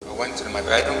went to my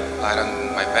bedroom, lied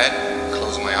on my bed,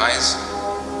 closed my eyes,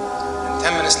 and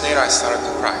 10 minutes later I started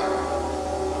to cry.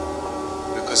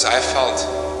 Because I felt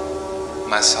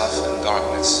myself in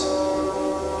darkness.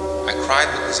 I cried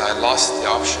because I lost the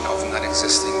option of not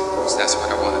existing, because that's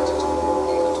what I wanted to do. I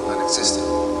wanted to not exist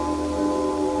anymore.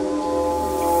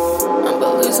 I'm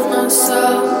losing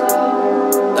myself,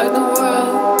 like the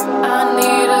world. I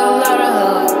need a lot of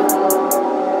help.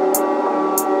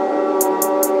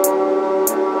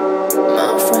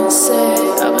 My friends say